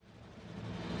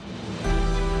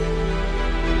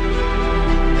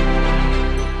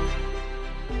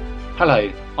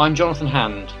Hello, I'm Jonathan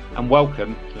Hand, and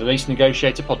welcome to the Lease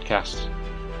Negotiator Podcast.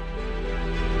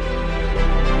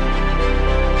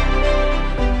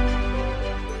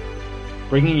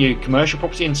 Bringing you commercial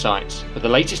property insights with the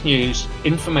latest news,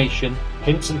 information,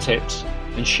 hints and tips,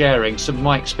 and sharing some of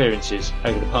my experiences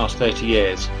over the past 30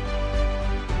 years.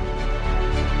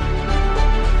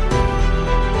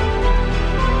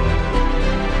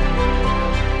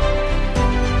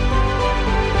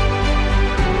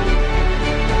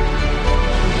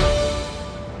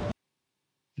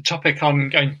 The topic I'm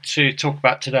going to talk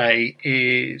about today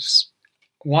is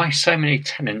why so many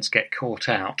tenants get caught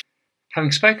out.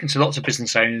 Having spoken to lots of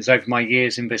business owners over my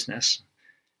years in business,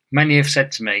 many have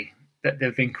said to me that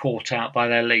they've been caught out by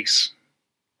their lease.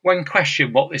 When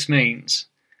questioned what this means,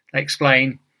 they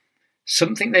explain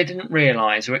something they didn't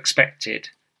realise or expected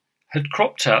had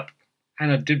cropped up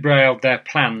and had derailed their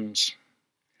plans.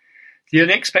 The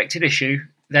unexpected issue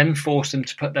then forced them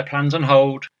to put their plans on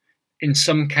hold, in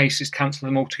some cases cancel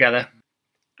them altogether,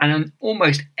 and in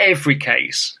almost every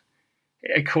case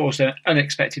it caused an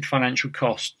unexpected financial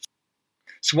cost.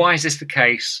 So why is this the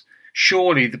case?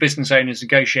 Surely the business owners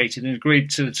negotiated and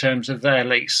agreed to the terms of their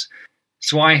lease.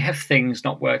 So why have things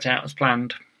not worked out as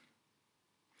planned?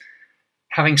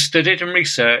 Having studied and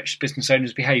researched business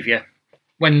owners' behaviour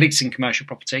when leasing commercial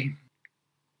property,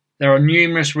 there are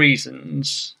numerous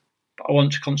reasons, but I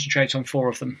want to concentrate on 4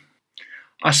 of them.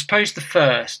 I suppose the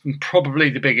first, and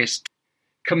probably the biggest,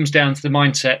 comes down to the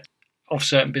mindset of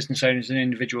certain business owners and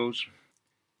individuals.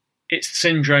 It's the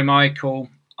syndrome I call,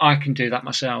 I can do that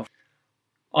myself.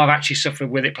 I've actually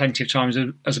suffered with it plenty of times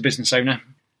as a business owner,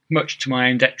 much to my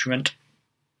own detriment.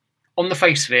 On the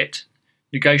face of it,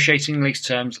 negotiating lease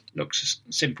terms looks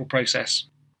a simple process.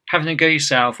 Having a go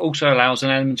yourself also allows an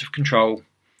element of control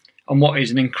on what is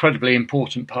an incredibly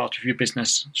important part of your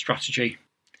business strategy.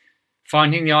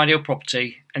 Finding the ideal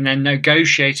property and then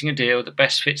negotiating a deal that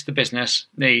best fits the business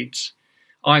needs,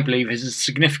 I believe, is a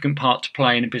significant part to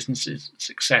play in a business's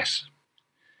success.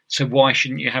 So why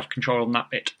shouldn't you have control on that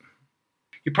bit?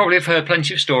 You probably have heard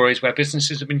plenty of stories where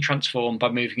businesses have been transformed by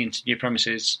moving into new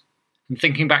premises. And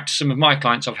thinking back to some of my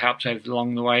clients I've helped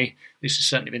along the way, this has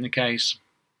certainly been the case.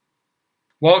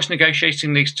 Whilst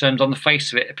negotiating lease terms on the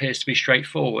face of it appears to be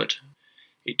straightforward,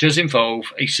 it does involve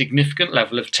a significant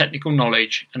level of technical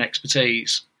knowledge and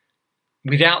expertise.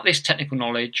 Without this technical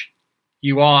knowledge,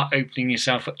 you are opening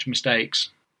yourself up to mistakes.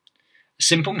 A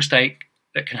simple mistake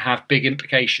that can have big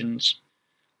implications,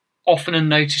 often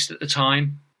unnoticed at the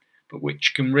time, but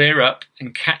which can rear up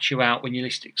and catch you out when you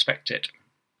least expect it.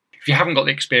 If you haven't got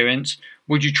the experience,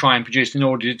 would you try and produce an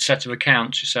audited set of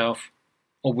accounts yourself,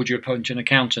 or would you appoint an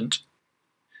accountant?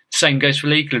 The same goes for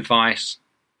legal advice.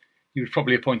 You would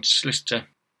probably appoint a solicitor.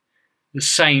 The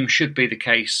same should be the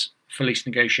case for lease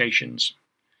negotiations.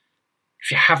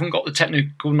 If you haven't got the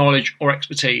technical knowledge or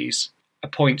expertise,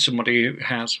 appoint somebody who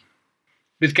has.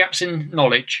 With gaps in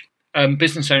knowledge,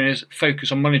 business owners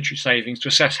focus on monetary savings to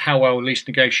assess how well lease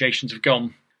negotiations have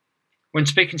gone. When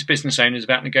speaking to business owners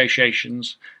about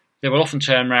negotiations, they will often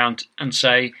turn around and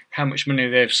say how much money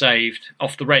they have saved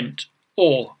off the rent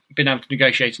or been able to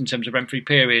negotiate in terms of rent-free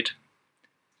period.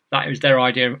 That is their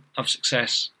idea of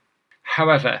success.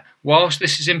 However, whilst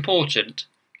this is important,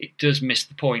 it does miss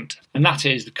the point, and that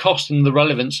is the cost and the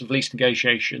relevance of lease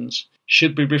negotiations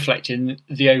should be reflected in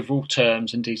the overall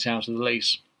terms and details of the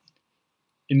lease.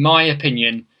 In my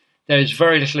opinion, there is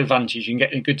very little advantage in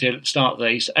getting a good deal at the start of the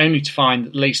lease, only to find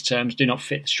that the lease terms do not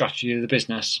fit the strategy of the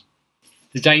business.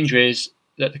 The danger is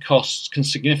that the costs can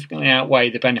significantly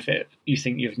outweigh the benefit you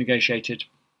think you've negotiated.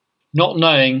 Not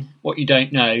knowing what you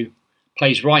don't know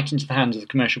plays right into the hands of the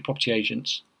commercial property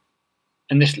agents.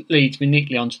 And this leads me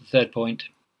neatly onto the third point.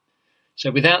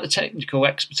 So without the technical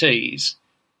expertise,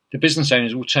 the business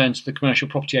owners will turn to the commercial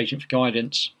property agent for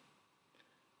guidance.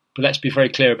 But let's be very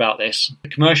clear about this. The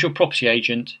commercial property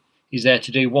agent is there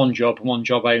to do one job and one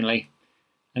job only,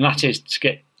 and that is to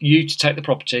get you to take the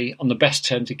property on the best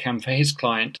terms he can for his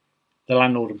client, the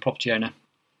landlord and property owner.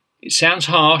 It sounds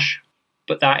harsh,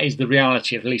 but that is the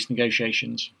reality of lease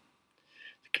negotiations.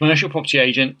 The commercial property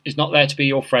agent is not there to be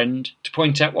your friend, to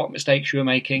point out what mistakes you are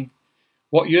making,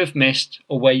 what you have missed,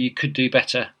 or where you could do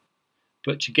better,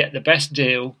 but to get the best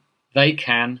deal they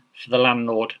can for the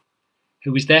landlord,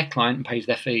 who is their client and pays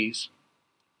their fees.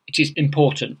 It is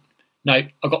important. No,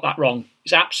 I got that wrong.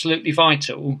 It's absolutely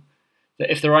vital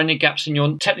that if there are any gaps in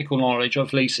your technical knowledge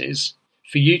of leases,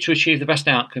 for you to achieve the best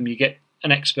outcome, you get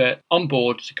an expert on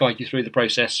board to guide you through the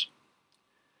process.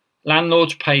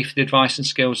 Landlords pay for the advice and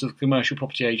skills of the commercial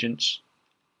property agents.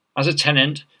 As a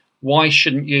tenant, why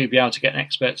shouldn't you be able to get an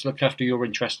expert to look after your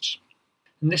interests?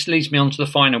 And this leads me on to the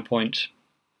final point,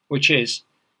 which is,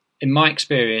 In my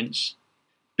experience,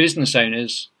 business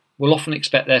owners will often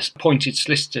expect their appointed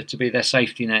solicitor to be their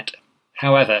safety net.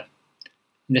 However,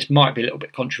 and this might be a little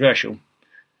bit controversial,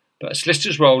 but a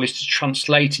solicitor's role is to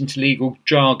translate into legal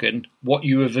jargon what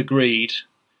you have agreed,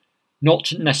 not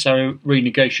to necessarily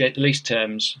renegotiate the lease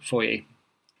terms for you.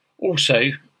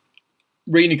 Also,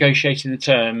 renegotiating the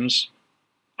terms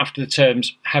after the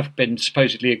terms have been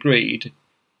supposedly agreed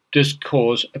does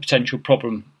cause a potential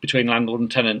problem between landlord and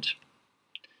tenant.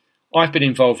 I've been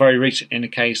involved very recently in a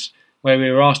case where we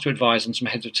were asked to advise on some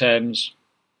heads of terms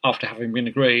after having been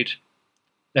agreed.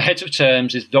 The heads of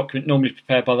terms is the document normally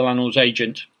prepared by the landlord's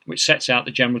agent, which sets out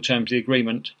the general terms of the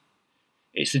agreement.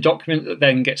 It's the document that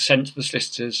then gets sent to the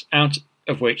solicitors, out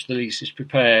of which the lease is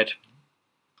prepared.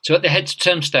 So at the heads of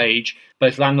terms stage,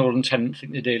 both landlord and tenant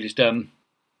think the deal is done.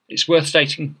 It's worth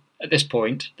stating at this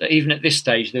point that even at this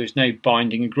stage there is no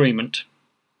binding agreement.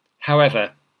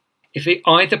 However, if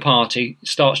either party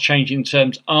starts changing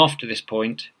terms after this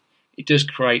point, it does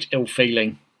create ill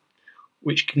feeling,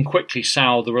 which can quickly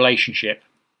sour the relationship.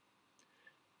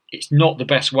 It's not the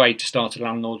best way to start a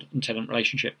landlord and tenant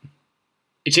relationship.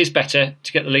 It is better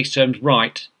to get the lease terms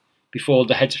right before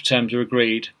the heads of terms are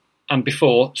agreed and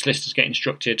before solicitors get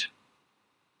instructed.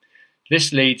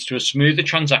 This leads to a smoother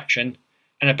transaction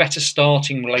and a better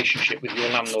starting relationship with your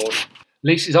landlord.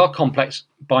 Leases are complex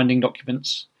binding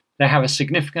documents. They have a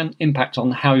significant impact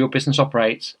on how your business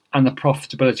operates and the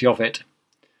profitability of it.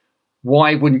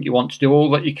 Why wouldn't you want to do all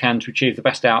that you can to achieve the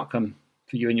best outcome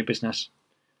for you and your business?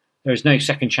 There is no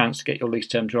second chance to get your lease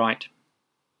terms right.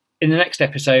 In the next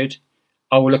episode,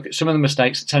 I will look at some of the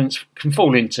mistakes that tenants can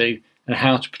fall into and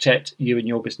how to protect you and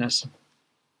your business.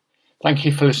 Thank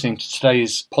you for listening to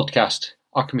today's podcast.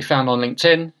 I can be found on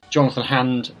LinkedIn, Jonathan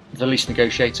Hand, the Lease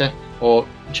Negotiator, or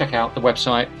check out the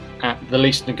website at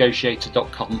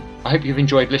theleasenegotiator.com. I hope you've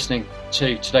enjoyed listening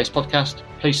to today's podcast.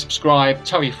 Please subscribe,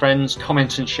 tell your friends,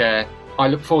 comment and share. I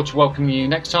look forward to welcoming you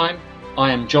next time.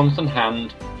 I am Jonathan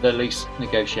Hand, the Lease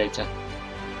Negotiator.